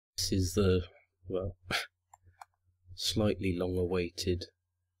this is the, well, slightly long-awaited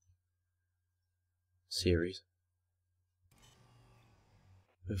series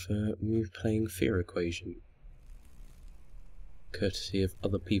of me playing Fear Equation, courtesy of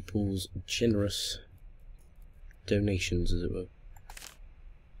other people's generous donations, as it were.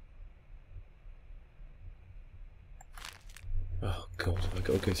 Oh god, I've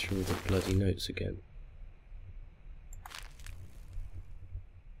got to go through all the bloody notes again.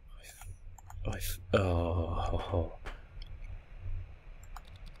 Oh.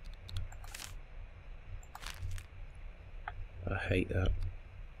 I hate that.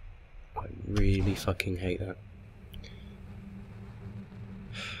 I really fucking hate that.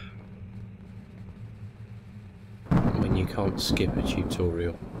 When you can't skip a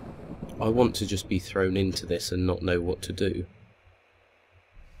tutorial. I want to just be thrown into this and not know what to do.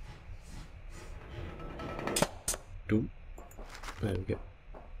 Ooh. There we go.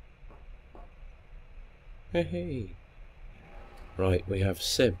 Hey. Right, we have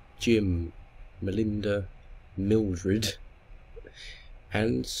Seb, Jim, Melinda, Mildred,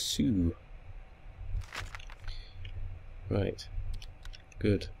 and Sue. Right.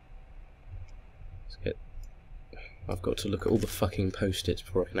 Good. Let's get... I've got to look at all the fucking post-its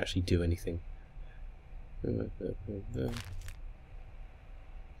before I can actually do anything. Any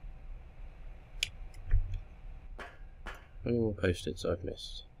more post-its I've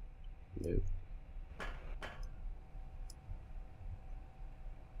missed? No.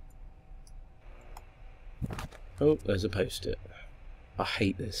 Oh, there's a post-it. I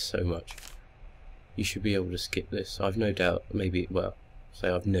hate this so much. You should be able to skip this. I've no doubt, maybe, well, say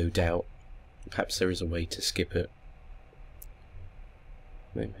I've no doubt. Perhaps there is a way to skip it.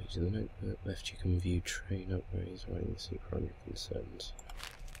 Main page of the notebook. Left you can view train upgrades, writing the secret on your concerns.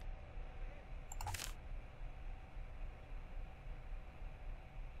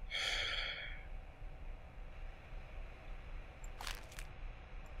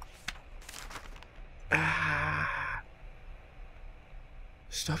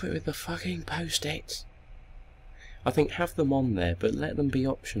 Stop it with the fucking post-its. I think have them on there, but let them be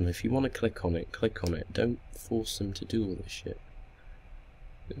optional. If you want to click on it, click on it. Don't force them to do all this shit.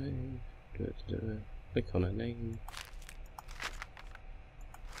 Click on a name.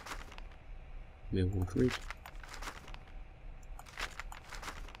 Mildred.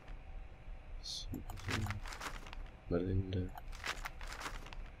 Susan. Melinda.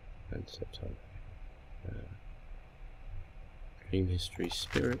 And September. Dream history,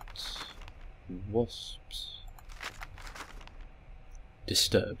 spirits, wasps,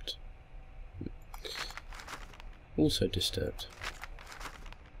 disturbed, also disturbed,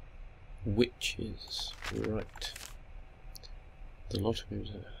 witches, right, the lottery,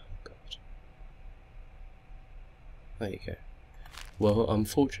 god, there you go. Well,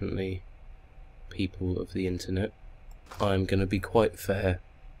 unfortunately, people of the internet, I'm going to be quite fair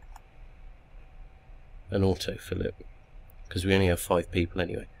and autofill it. Because we only have 5 people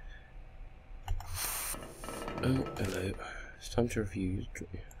anyway. Oh, hello. It's time to review.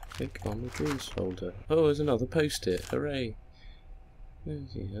 Click on the dreams folder. Oh, there's another post-it. Hooray!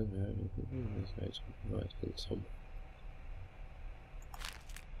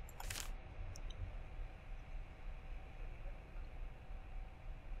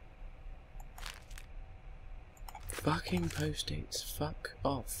 Fucking post-its. Fuck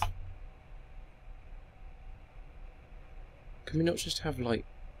off. Can we not just have, like,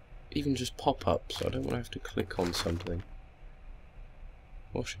 even just pop-ups? I don't want to have to click on something.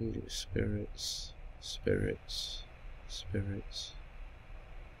 Washing spirits, spirits, spirits,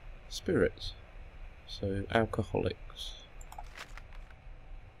 spirits. So, alcoholics.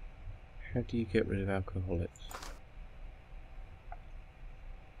 How do you get rid of alcoholics?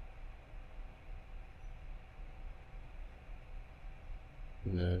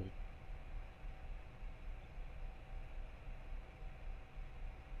 No.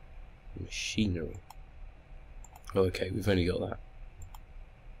 Machinery. Oh, okay, we've only got that.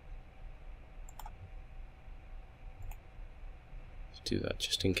 Let's do that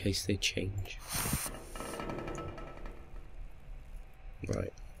just in case they change.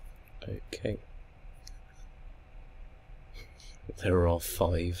 Right. Okay. There are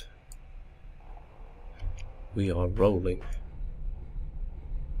 5. We are rolling.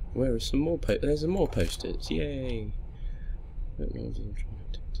 Where are some more there's some more post-its. Yay! I don't know what I'm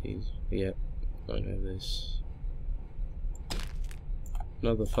trying to tease. Yep, I know this.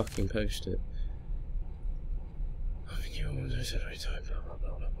 Another fucking post-it.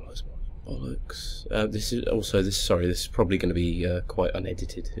 Bollocks. This is also sorry, this is probably going to be quite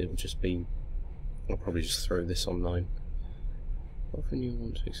unedited. It'll just be. I'll probably just throw this online. Often you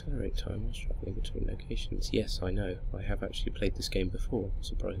want to accelerate time while travelling between locations. Yes, I know. I have actually played this game before,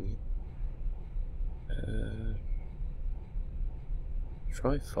 surprisingly.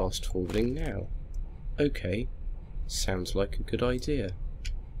 Try fast forwarding now. Okay. Sounds like a good idea.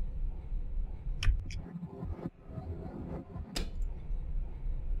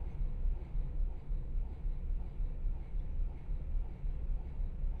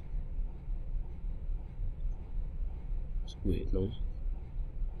 It's a weird noise.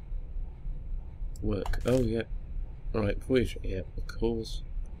 Work. Oh, yeah. Right, voyage. Yeah, of course.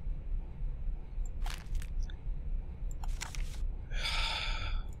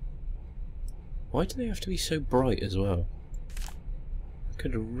 Why do they have to be so bright as well? I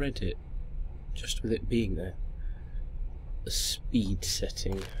could have read it just with it being there. The speed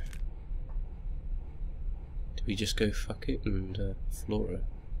setting. Do we just go fuck it and floor it?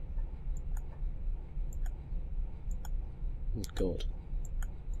 Oh god.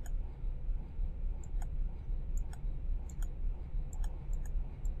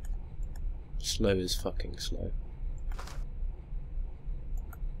 Slow is fucking slow.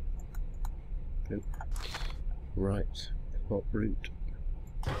 Nope. Right. Plot route.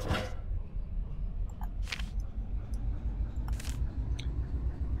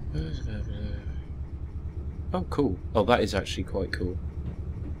 Oh, cool. Oh, that is actually quite cool.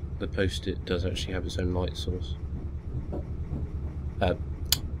 The post-it does actually have its own light source.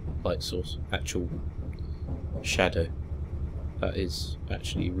 Light source. Actual shadow. That is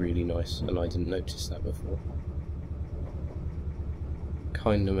actually really nice, and I didn't notice that before.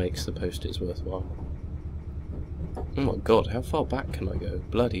 Kinda makes the post-its worthwhile. Oh my god, how far back can I go?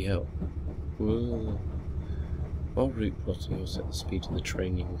 Bloody hell. Whoa. While route plotting, you'll set the speed of the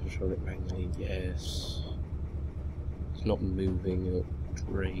train, you can control it manually. Yes. It's not moving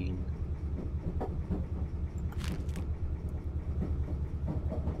a train.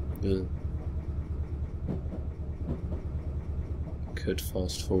 Ugh. Could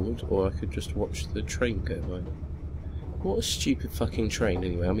fast forward, or I could just watch the train go by. What a stupid fucking train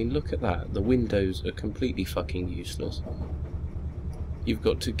anyway. I mean, look at that. The windows are completely fucking useless. You've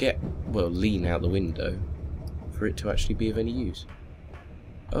got to lean out the window for it to actually be of any use.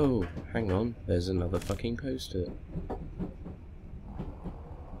 Oh, hang on. There's another fucking poster.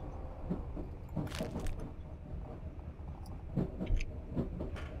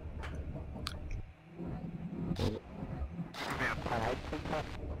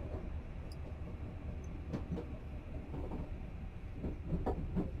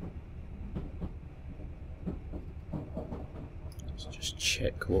 Let's just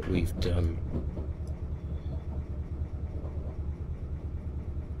check what we've done.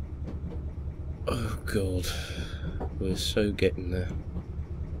 Oh god, we're so getting there.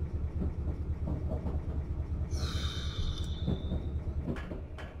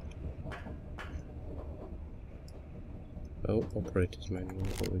 Oh, operator's manual,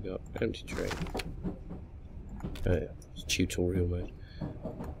 what we got? Empty train. Oh yeah, it's tutorial mode.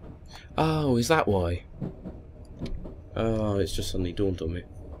 Oh, is that why? Oh, it's just suddenly dawned on me.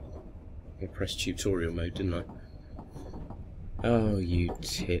 I pressed tutorial mode, didn't I? Oh, you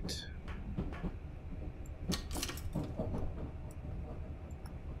tit.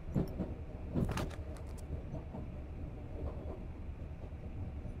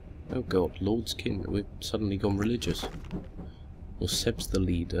 Oh god, Lord's kin, we've suddenly gone religious. Well, Seb's the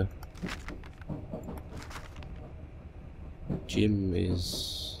leader. Jim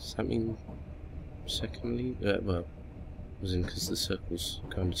is... does that mean second leader? Well, as in because the circle's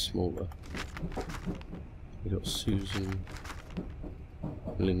kind of smaller. We got Susan.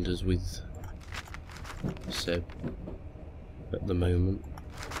 Linda's with Seb at the moment.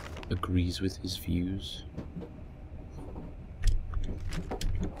 Agrees with his views.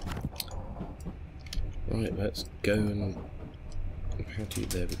 Right, let's go and... how do you...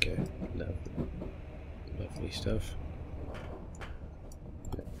 there we go. Lovely stuff.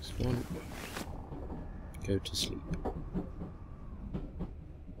 Next one. Go to sleep.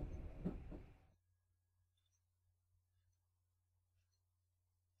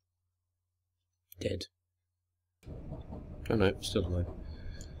 Dead. Oh no, still alive.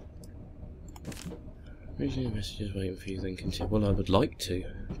 Reading the messages waiting for you, then continue. Well, I would like to,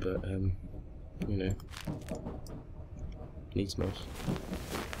 but, you know. Needs most.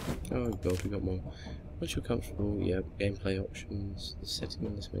 Oh god, we got more. Once you're comfortable, yeah, gameplay options, the setting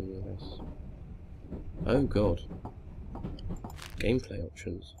in this menu with us. Oh god. Gameplay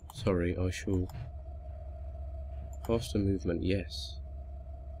options. Sorry, I shall... faster movement, yes.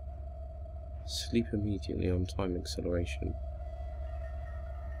 Sleep immediately on time acceleration.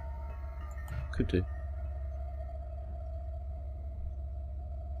 Could do.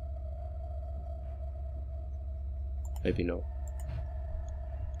 Maybe not.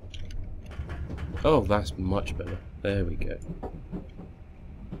 Oh, that's much better. There we go.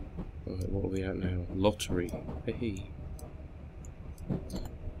 Alright, what are we at now? Lottery. Hey.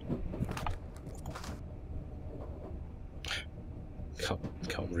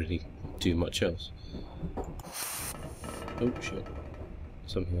 Can't really do much else. Oh shit.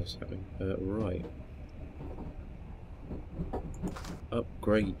 Something else happening. Right.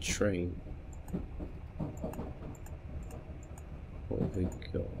 Upgrade train. What have we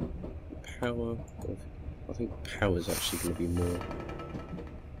got? Power. I think power's actually going to be more.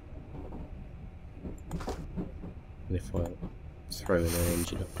 And if I throw in an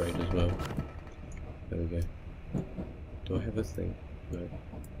engine upgrade as well. There we go. Do I have a thing? No.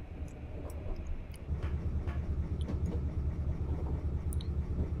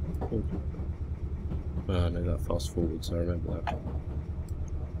 Oh. Ah, no, that fast forwards, I remember that.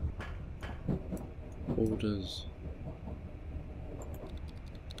 Orders.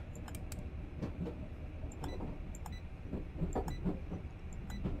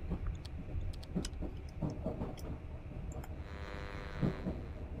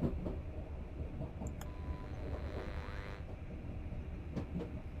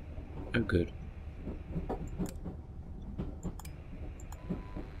 Oh, good.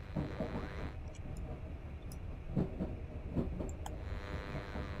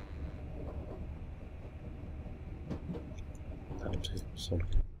 That'll do. Solid.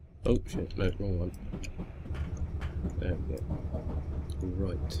 Oh shit, no, wrong one. There we go.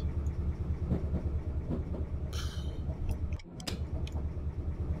 Right.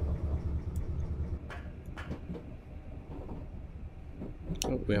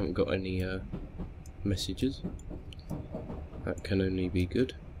 Oh, we haven't got any messages. That can only be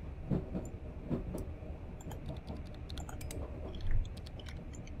good.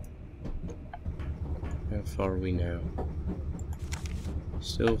 How far are we now?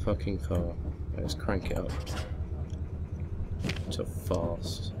 Still fucking far. Let's crank it up to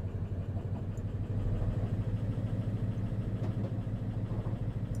fast.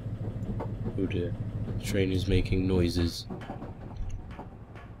 Oh dear. The train is making noises.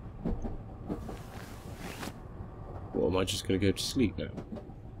 What, am I just going to go to sleep now?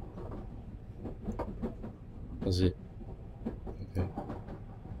 Was it? Okay.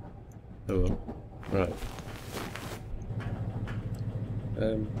 Oh well. Right.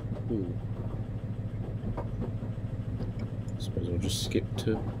 Suppose I'll just skip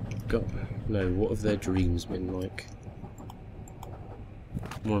to... God, no, what have their dreams been like?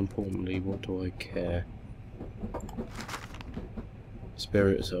 More importantly, what do I care?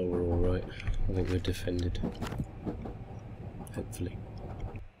 Spirits, oh, we're alright. I think we're defended. Hopefully.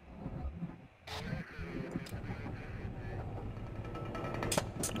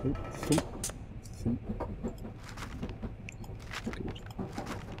 Oh, thump, thump.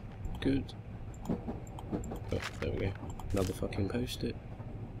 Good. Oh, there we go. Another fucking post-it.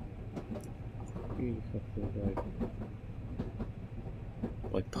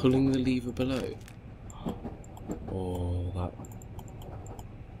 By pulling the lever below. Oh, that...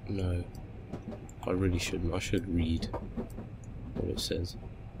 No. I really shouldn't. I should read what it says.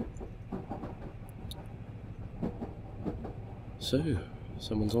 So,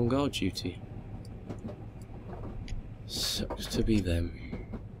 someone's on guard duty. Sucks to be them.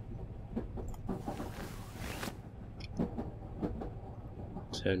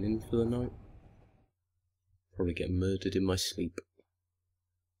 Turn in for the night. Probably get murdered in my sleep.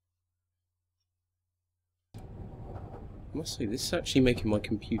 I must say, this is actually making my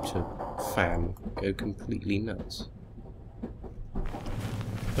computer fan go completely nuts.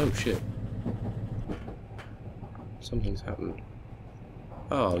 Oh shit. Something's happened.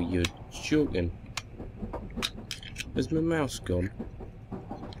 Oh, you're joking. Has my mouse gone?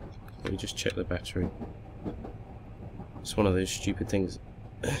 Let me just check the battery. It's one of those stupid things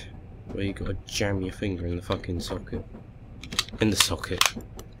where you gotta jam your finger in the fucking socket. In the socket.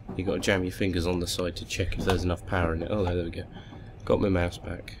 You gotta jam your fingers on the side to check if there's enough power in it. Oh, there we go. Got my mouse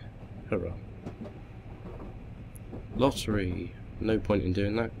back. Hurrah. Lottery. No point in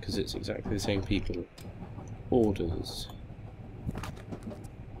doing that because it's exactly the same people. Orders.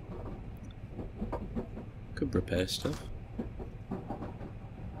 Could repair stuff.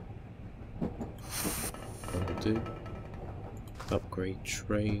 That'll do. Upgrade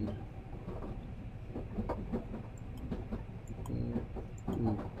train.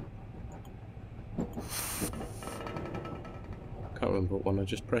 Can't remember what one I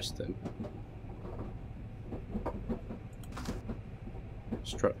just pressed then.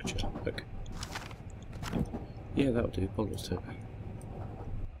 Structure. Okay. Yeah, that'll do. Positive.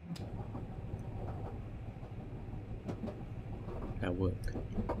 work.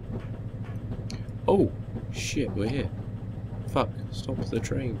 Oh! Shit, we're here. Fuck, stop the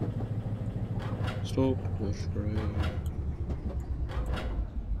train. Stop the train.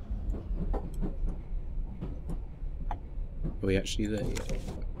 Are we actually there yet?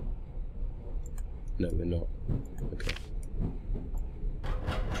 No, we're not. Okay.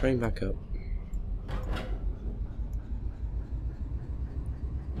 Train back up.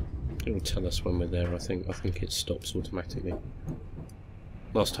 It will tell us when we're there, I think. I think it stops automatically.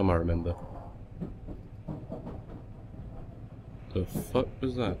 Last time I remember. The fuck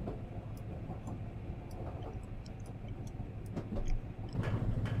was that?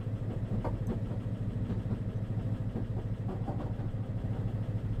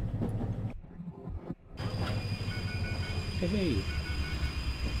 Hey!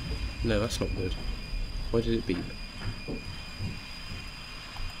 No, that's not good. Why did it beep?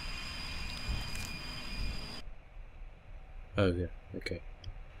 Oh yeah, okay.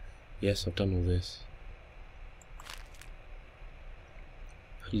 Yes, I've done all this.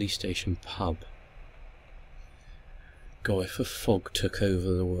 Police station pub. God, if a fog took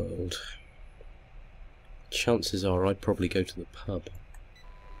over the world, chances are I'd probably go to the pub.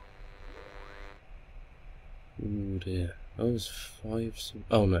 Oh dear. Oh, it was 5.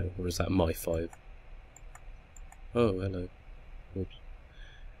 Oh no, or is that my 5? Oh, hello. Oops.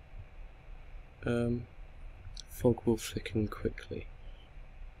 Fog will thicken quickly.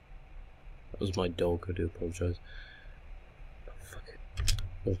 That was my dog, I do apologise. Oh, fuck it.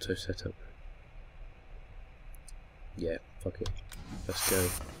 Auto setup. Yeah, fuck it. Let's go.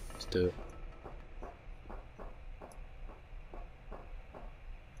 Let's do it.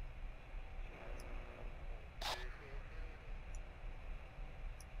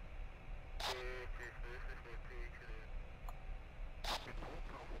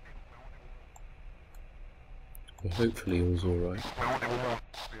 Well, hopefully all's alright.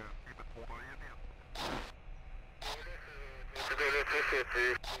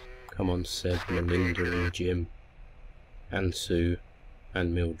 Come on, Seb, Melinda and Jim. And Sue.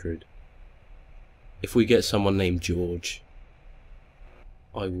 And Mildred. If we get someone named George,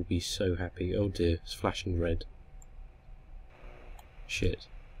 I will be so happy. Oh dear, it's flashing red. Shit.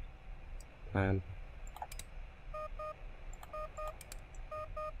 Plan.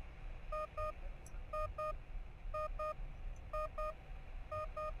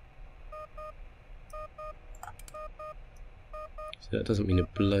 So that doesn't mean a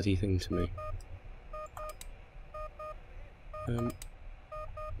bloody thing to me.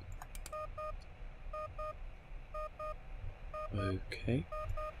 Okay.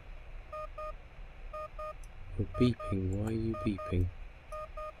 You're beeping, why are you beeping?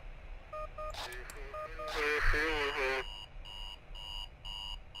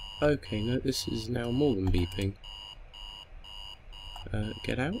 Okay, no, this is now more than beeping.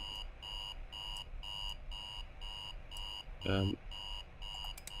 Get out?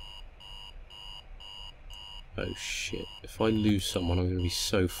 Oh shit, if I lose someone I'm gonna be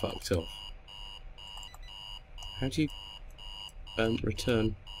so fucked off. How do you...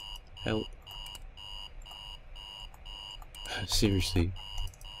 return. Help. Seriously.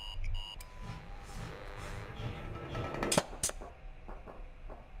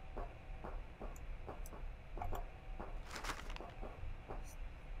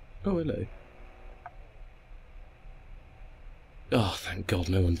 Oh, hello. Oh, thank God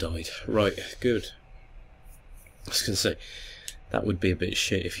no one died. Right, good. I was going to say, that would be a bit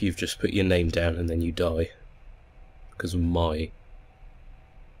shit if you've just put your name down and then you die. Because of my...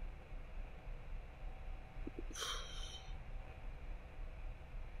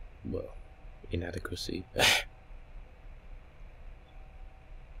 well, inadequacy.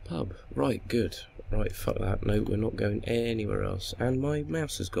 Pub. Right, good. Right, fuck that. No, we're not going anywhere else. And my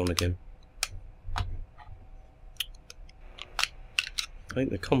mouse has gone again. I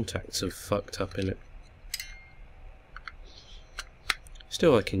think the contacts have fucked up in it.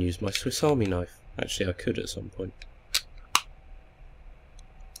 Still, I can use my Swiss Army knife. Actually, I could at some point.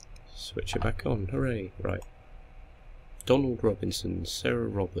 Switch it back on. Hooray. Right. Donald Robinson, Sarah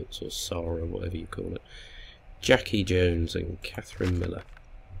Roberts, or Sarah, whatever you call it. Jackie Jones and Catherine Miller.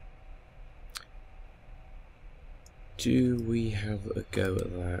 Do we have a go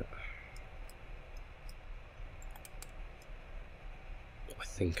at that? I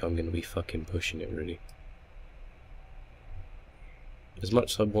think I'm going to be fucking pushing it, really. As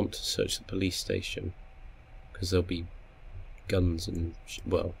much as I want to search the police station, because there'll be guns and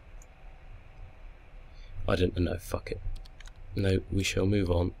well, I don't know, fuck it. No, we shall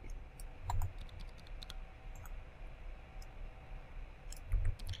move on.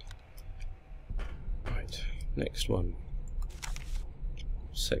 Right, next one.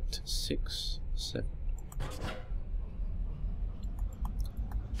 Sector 6, 7.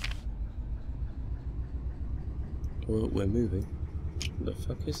 Well, we're moving. What the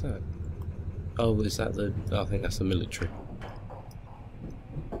fuck is that? Oh, is that the... I think that's the military.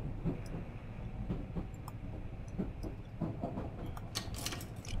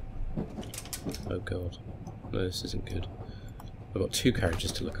 Oh god. No, this isn't good. I've got 2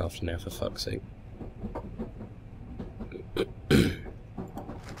 carriages to look after now, for fuck's sake.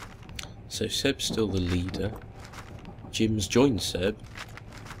 So Seb's still the leader. Jim's joined Seb,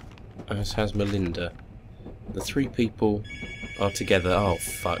 as has Melinda. The 3 people are together. Oh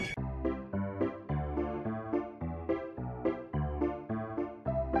fuck.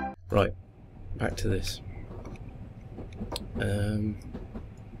 Right, back to this. There's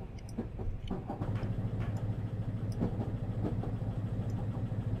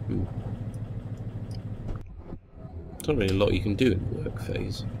not really a lot you can do in the work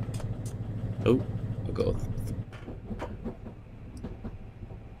phase. Oh, I've got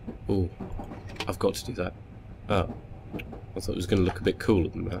oh, I've got to do that. Oh, I thought it was going to look a bit cooler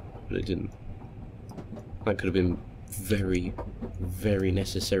than that, but it didn't. That could have been very, very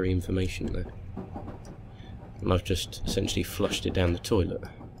necessary information there. And I've just essentially flushed it down the toilet.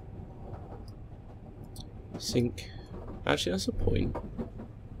 Sink. Actually, that's a point.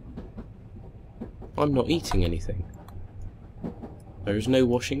 I'm not eating anything. There is no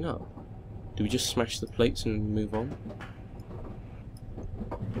washing up. Do we just smash the plates and move on?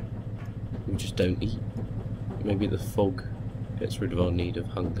 We just don't eat. Maybe the fog gets rid of our need of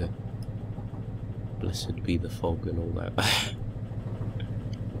hunger. Blessed be the fog and all that.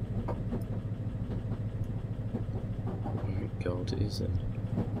 Oh my god, it is then.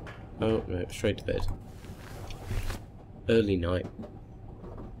 Oh no, straight to bed. Early night.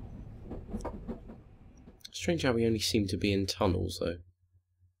 Strange how we only seem to be in tunnels though.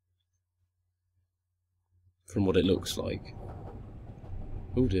 From what it looks like.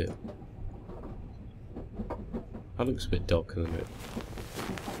 Oh dear. That looks a bit darker than it.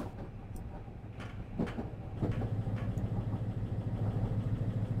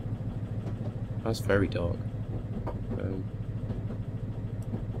 That's very dark.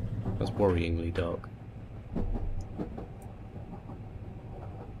 That's worryingly dark.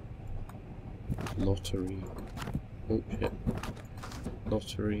 Lottery. Oh shit.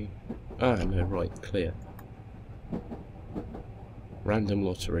 Lottery. Ah, no, right, clear. Random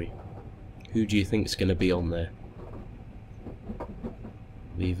lottery. Who do you think's going to be on there?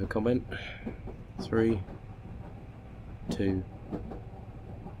 Leave a comment. 3, 2,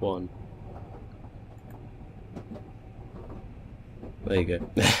 1. There you go.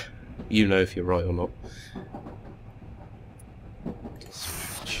 You know if you're right or not.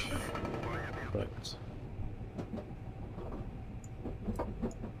 Right.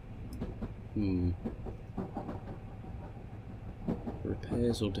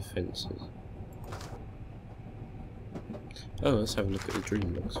 Repairs or defences? Oh, let's have a look at the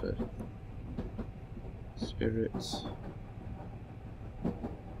dream logs first. Spirits.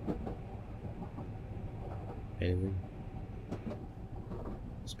 Anything?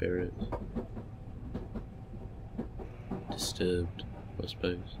 Spirits. Disturbed, I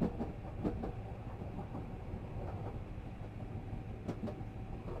suppose.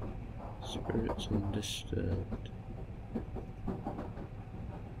 Spirits and disturbed.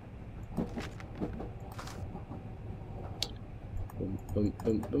 Bum, bum,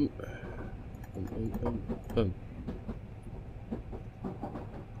 bum, bum. Bum, bum, bum, bum.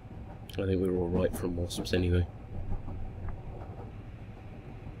 I think we're alright from wasps anyway.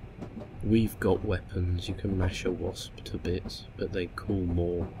 We've got weapons, you can mash a wasp to bits, but they cool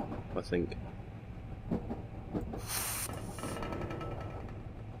more, I think.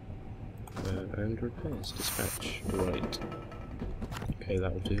 And repairs, dispatch, right. Okay,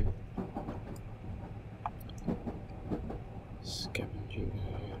 that'll do. Scavenging,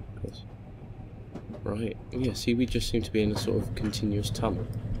 of course. Right, yeah, see, we just seem to be in a sort of continuous tunnel.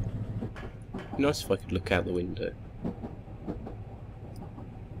 It'd be nice if I could look out the window.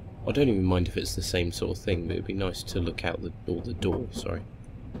 I don't even mind if it's the same sort of thing, but it'd be nice to look out the door, sorry.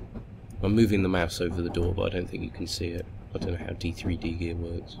 I'm moving the mouse over the door, but I don't think you can see it. I don't know how D3D gear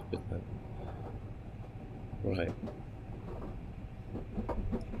works with that. Right.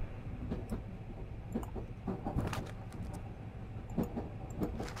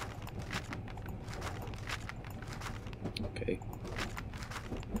 Okay.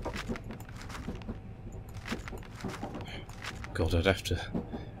 God, I'd have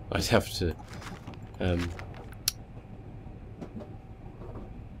to oh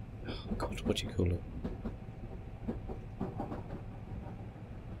God, what do you call it?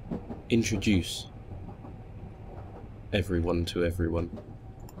 introduce everyone to everyone.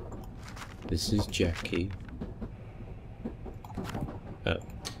 This is Jackie. Oh.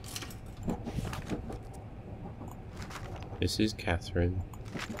 This is Catherine.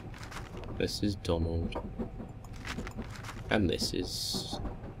 This is Donald. And this is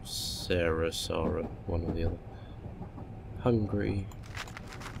Sarah, one or the other. Hungry.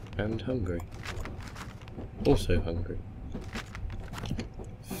 And hungry. Also hungry.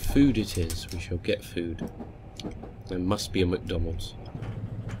 Food it is. We shall get food. There must be a McDonald's.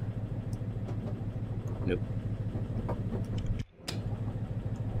 Nope.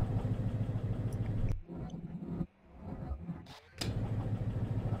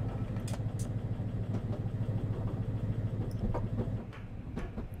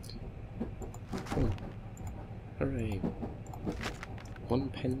 Oh. Hooray. 1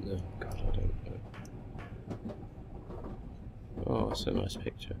 pen. Oh god, I don't know. Oh, that's a nice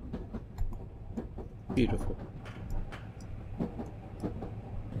picture. Beautiful.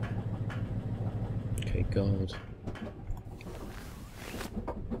 Okay, God.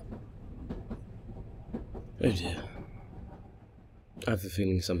 Oh dear. I have a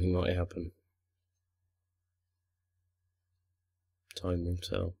feeling something might happen. Time will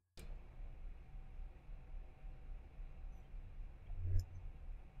tell.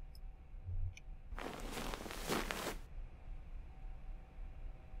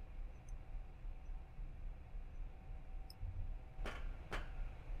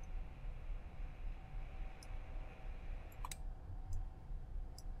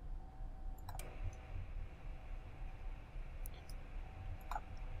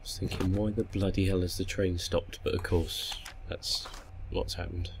 I was thinking, why the bloody hell has the train stopped? But of course, that's what's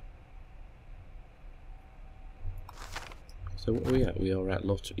happened. So what are we at? We are at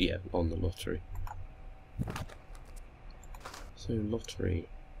lottery. Yeah, on the lottery. So lottery.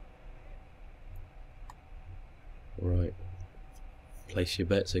 Right. Place your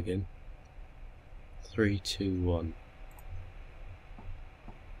bets again. 3, 2, 1.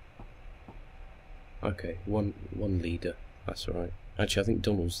 Okay, one leader. That's alright. Actually, I think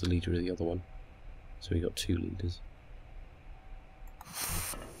Donald's the leader of the other one. So we got 2 leaders.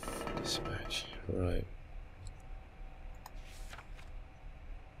 Dispatch. Right.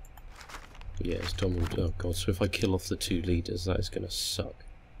 Yeah, it's Donald. Oh god, so if I kill off the 2 leaders, that is going to suck.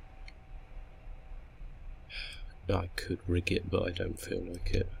 I could rig it, but I don't feel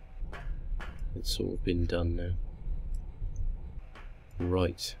like it. It's sort of been done now.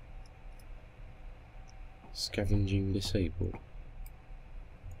 Right. Scavenging disabled.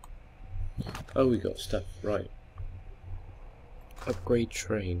 Oh, we got stuff. Right. Upgrade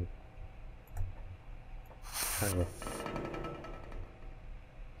train. Power.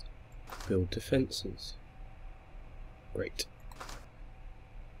 Build defences. Great.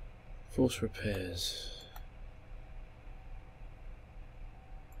 Force repairs.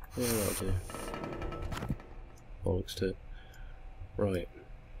 Yeah, that'll do. Bollocks to it. Right.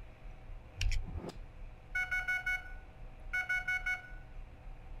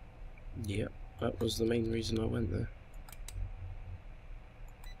 Yep, that was the main reason I went there.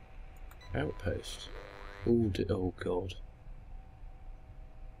 Outpost. Ooh, oh god.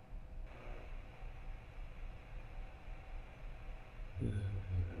 Oh,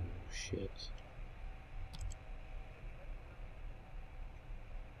 shit.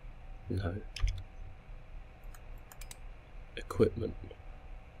 No. Equipment.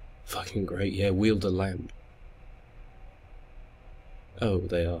 Fucking great, yeah, wield a lamp. Oh,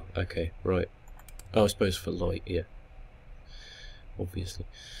 they are. Okay, right. Oh, I suppose for light, yeah. Obviously.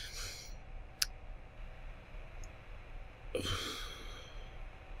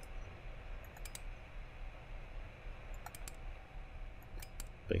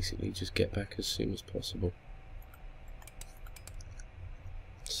 Basically, just get back as soon as possible.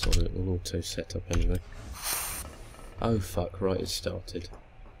 So it will auto set up anyway. Oh fuck, right, it started.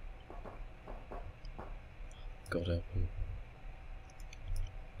 God help him.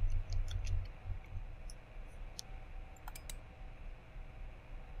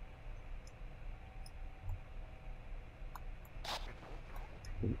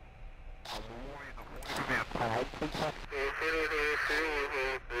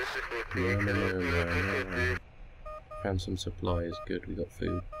 No. Found some supplies, good, we got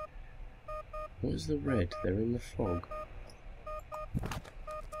food. What is the red? They're in the fog.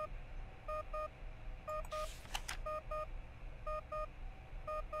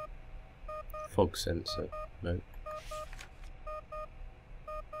 Fog sensor, no.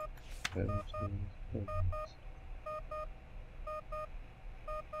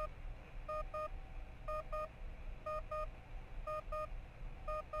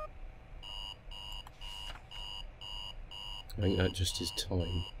 I think that just is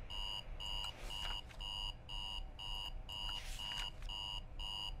time.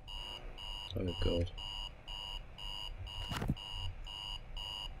 Oh god.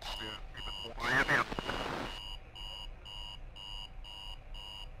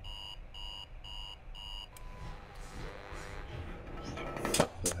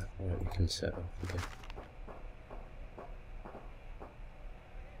 Fuck that. Right, we can set off again.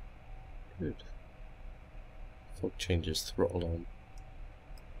 Good. Fog changes throttle on.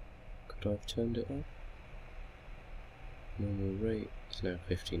 Could I have turned it off? Normal rate is now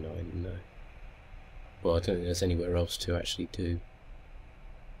 59, no. Well, I don't think there's anywhere else to actually do.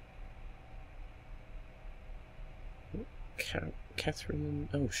 Catherine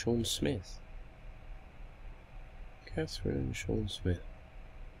and... oh, Sean Smith. Catherine and Sean Smith.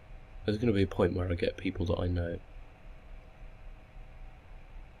 There's going to be a point where I get people that I know.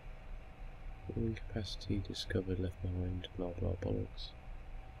 Incapacity discovered, left behind, blah blah bollocks.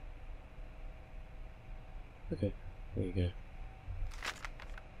 Okay, there you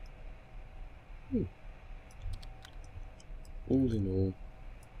go. All in all,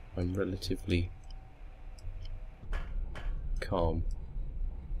 I'm relatively calm.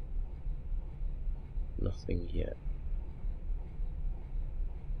 Nothing yet.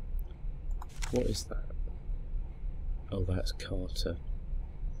 What is that? Oh, that's Carter.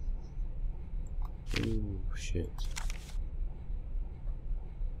 Ooh, shit.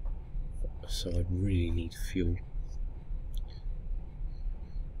 So I really need fuel.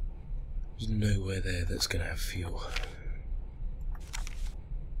 There's nowhere there that's going to have fuel.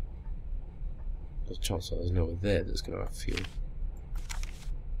 There's a chance that there's nowhere there that's going to have fuel.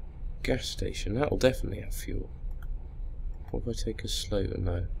 Gas station, that'll definitely have fuel. What if I take a slow?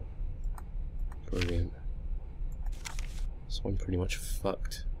 No. Brilliant. So I'm pretty much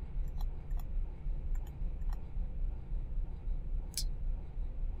fucked.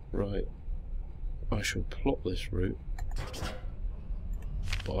 Right. I shall plot this route.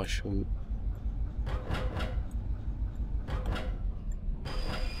 But I shall...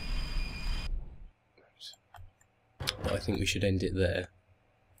 But I think we should end it there.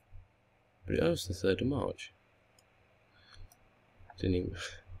 But it was the 3rd of March. Didn't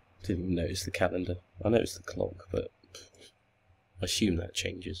even notice the calendar. I noticed the clock, but I assume that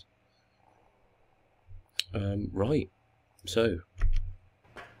changes. Right. So,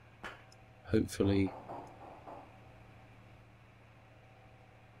 hopefully...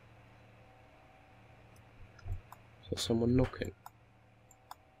 Is there someone knocking?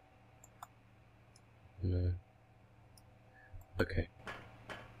 No. Okay.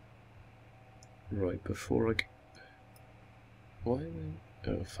 Right, before I... Why are they...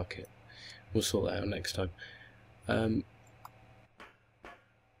 Oh, fuck it. We'll sort that out next time.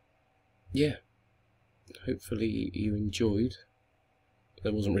 Yeah. Hopefully you enjoyed.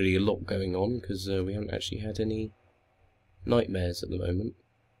 There wasn't really a lot going on, because we haven't actually had any nightmares at the moment.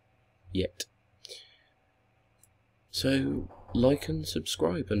 Yet. So, like and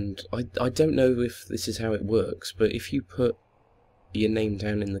subscribe, and I don't know if this is how it works, but if you put your name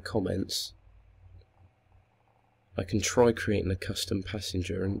down in the comments, I can try creating a custom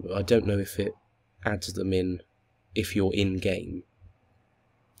passenger, and I don't know if it adds them in if you're in-game.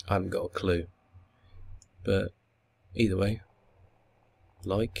 I haven't got a clue. But, either way,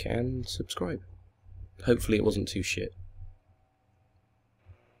 like and subscribe. Hopefully it wasn't too shit.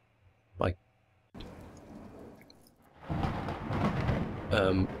 Bye.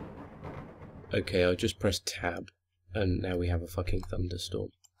 Okay, I just pressed tab, and now we have a fucking thunderstorm.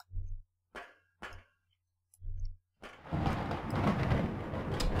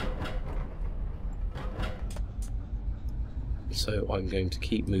 So I'm going to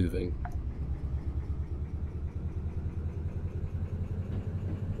keep moving.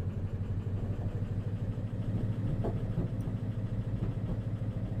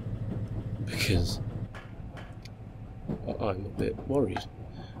 Because I'm a bit worried.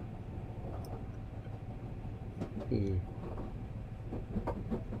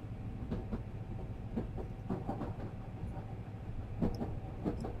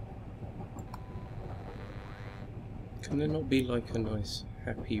 Can there not be like a nice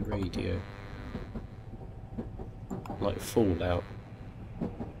happy radio? Like Fallout?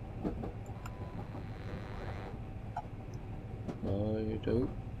 I don't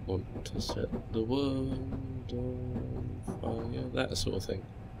want to set the world on fire, that sort of thing.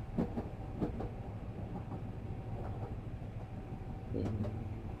 I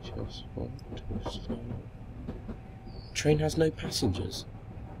just want to stop. Train has no passengers.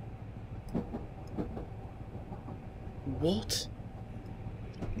 What?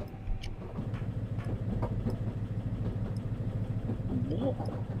 What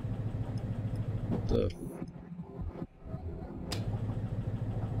the...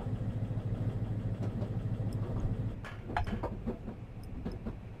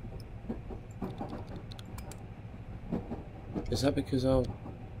 Is that because our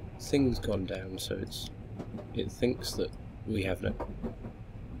thing's gone down, so it thinks that we have no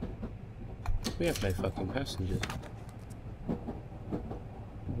fucking passengers?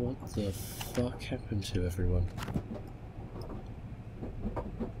 What the fuck happened to everyone?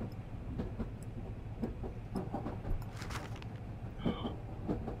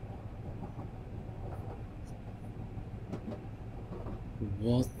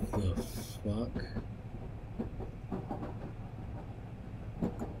 What the fuck?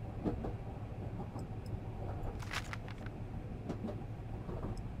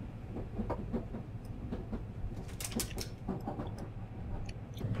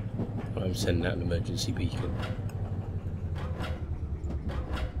 I'm sending out an emergency beacon.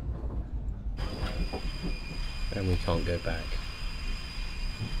 And we can't go back.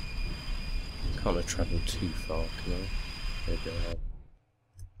 Can't have travelled too far, can I? Maybe I have.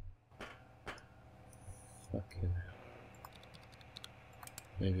 Fucking hell.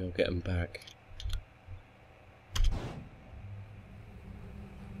 Maybe I'll get them back.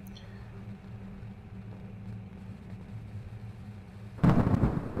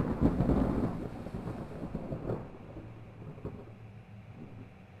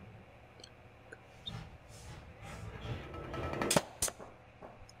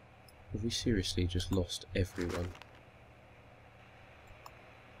 Have we seriously just lost everyone?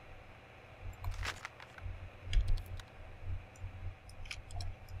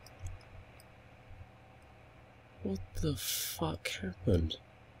 What the fuck happened?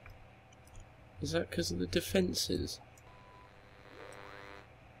 Is that because of the defences?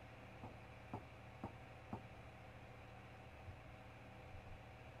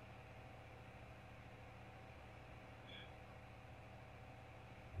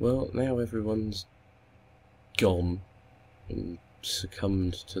 Well, now everyone's gone and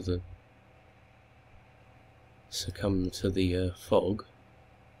succumbed to the fog.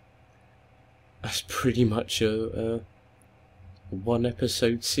 That's pretty much a one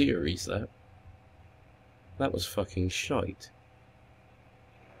episode series. That was fucking shite.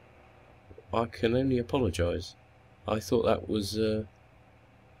 I can only apologise. I thought that was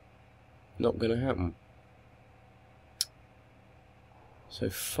not going to happen. So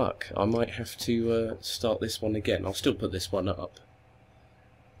fuck, I might have to start this one again. I'll still put this one up,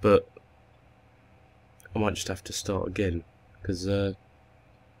 but I might just have to start again, because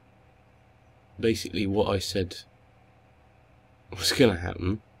basically what I said was going to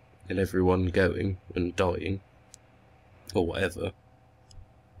happen, and everyone going and dying, or whatever,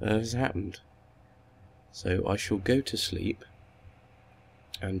 has happened. So I shall go to sleep,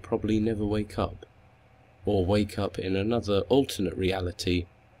 and probably never wake up. Or wake up in another alternate reality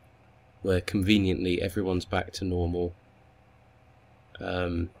where conveniently everyone's back to normal.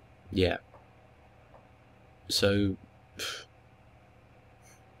 Yeah. So,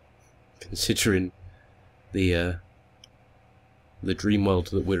 considering the dream world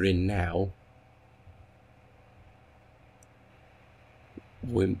that we're in now,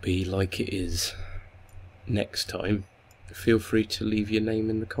 won't be like it is next time. Feel free to leave your name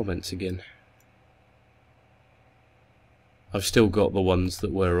in the comments again. I've still got the ones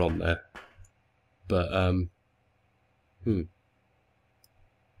that were on there, but if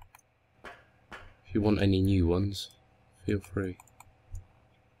you want any new ones, feel free.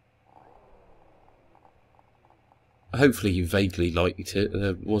 Hopefully you vaguely liked it.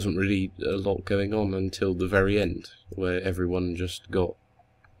 There wasn't really a lot going on until the very end, where everyone just got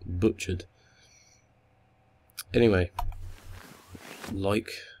butchered. Anyway,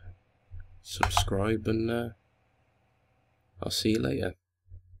 like, subscribe, and I'll see you later.